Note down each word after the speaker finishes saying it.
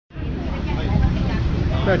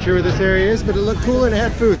Not sure where this area is, but it looked cool and it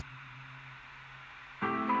had food.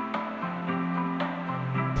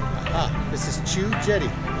 Aha, this is Jetty.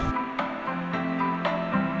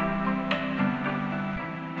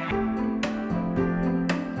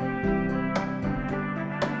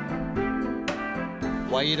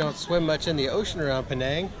 Why you don't swim much in the ocean around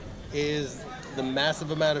Penang is the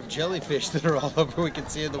massive amount of jellyfish that are all over we can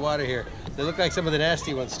see in the water here. They look like some of the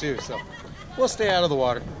nasty ones too, so we'll stay out of the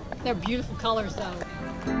water. They're beautiful colors though.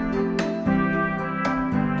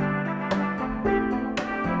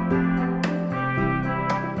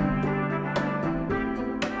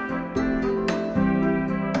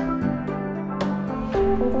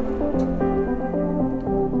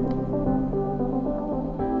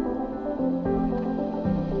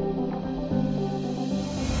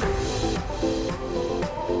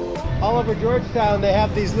 All over Georgetown, they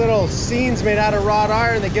have these little scenes made out of wrought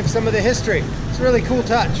iron that give some of the history. It's a really cool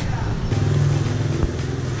touch. Look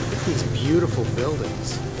at these beautiful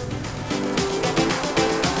buildings.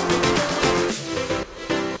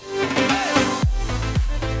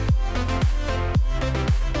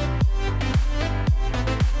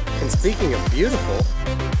 And speaking of beautiful,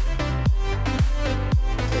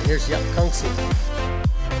 and here's Yap Kung Si.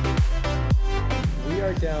 We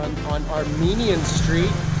are down on Armenian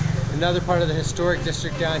Street, another part of the historic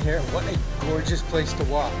district down here. What a gorgeous place to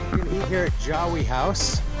walk. We're gonna eat here at Jawi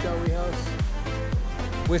House.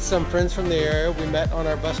 With some friends from the area we met on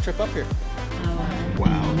our bus trip up here.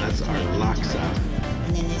 Wow, that's our laksa.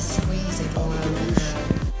 And then they squeeze it all over.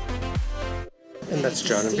 And that's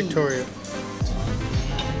John and Victoria.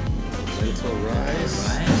 Lentil rice.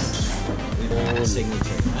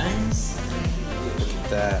 Signature rice. Look at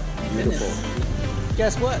that, beautiful.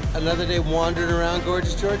 Guess what? Another day wandering around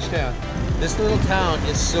gorgeous Georgetown. This little town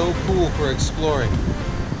is so cool for exploring.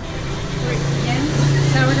 And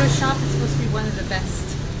sourdough shop is supposed to be one of the best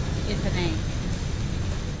in Penang.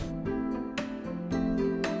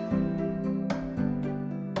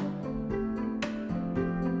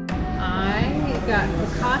 I got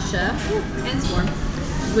focaccia and swarm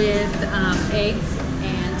with eggs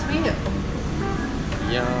and tomato.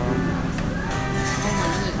 Yum. Oh my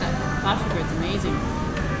goodness, that focaccia bread's amazing.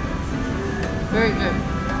 Very good.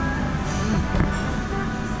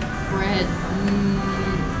 Bread.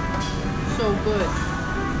 So good.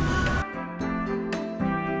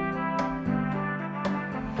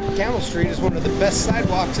 Camel Street is one of the best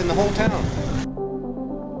sidewalks in the whole town.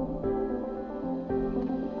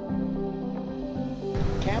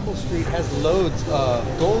 Campbell Street has loads of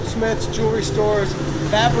goldsmiths, jewelry stores,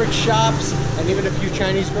 fabric shops, and even a few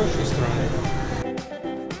Chinese groceries thrown in.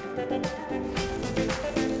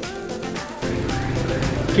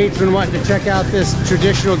 Kate's been wanting to check out this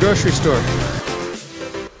traditional grocery store.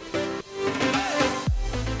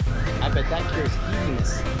 I bet that cures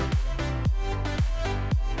heatiness.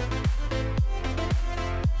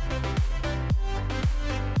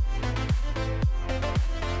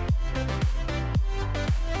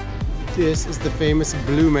 This is the famous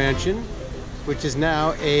Blue Mansion, which is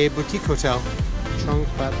now a boutique hotel.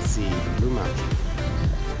 Chongpatsi Blue Mansion.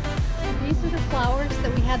 These are the flowers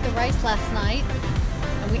that we had the rice last night,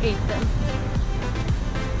 and we ate them.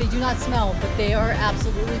 They do not smell, but they are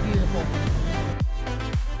absolutely beautiful.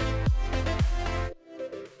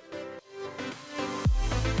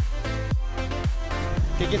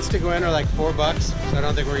 Tickets to go in are like $4, so I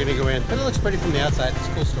don't think we're gonna go in. But it looks pretty from the outside. It's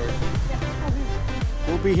a cool store.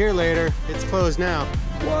 We'll be here later. It's closed now.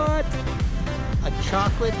 What? A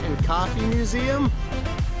chocolate and coffee museum?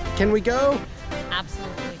 Can we go?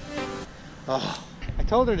 Absolutely. Oh, I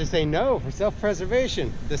told her to say no for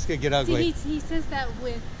self-preservation. This could get ugly. See, he says that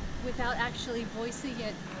without actually voicing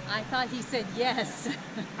it. I thought he said yes.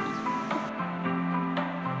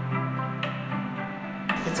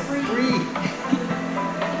 It's free.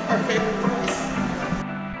 Our favorite price.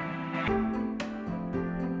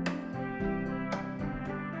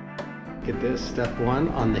 Look at this, step 1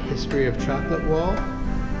 on the history of chocolate wall.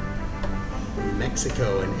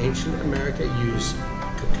 Mexico and ancient America used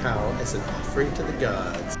cacao as an offering to the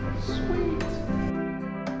gods. Sweet.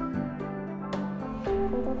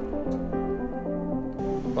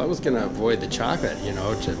 Well, I was gonna avoid the chocolate, you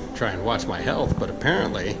know, to try and watch my health, but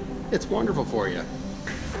apparently it's wonderful for you.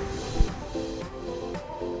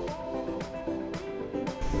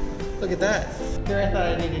 Look at that. Here I thought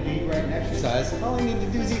I needed to eat right and exercise. All I need to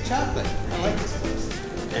do is eat chocolate. I like this place.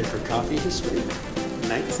 And for coffee history,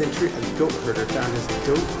 9th century, a goat herder found his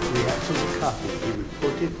goat reaction to coffee. He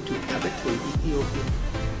reported to Abbot in Ethiopia.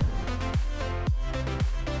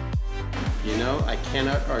 You know, I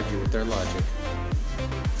cannot argue with their logic.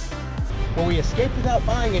 Well, we escaped without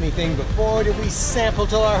buying anything, but boy, did we sample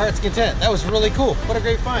till our heart's content. That was really cool. What a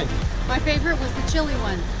great find. My favorite was the chili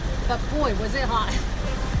one, but boy, was it hot.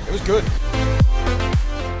 It was good.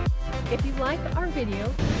 If you liked our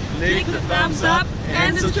video, Click the thumbs up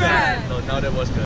and subscribe. No, that was good.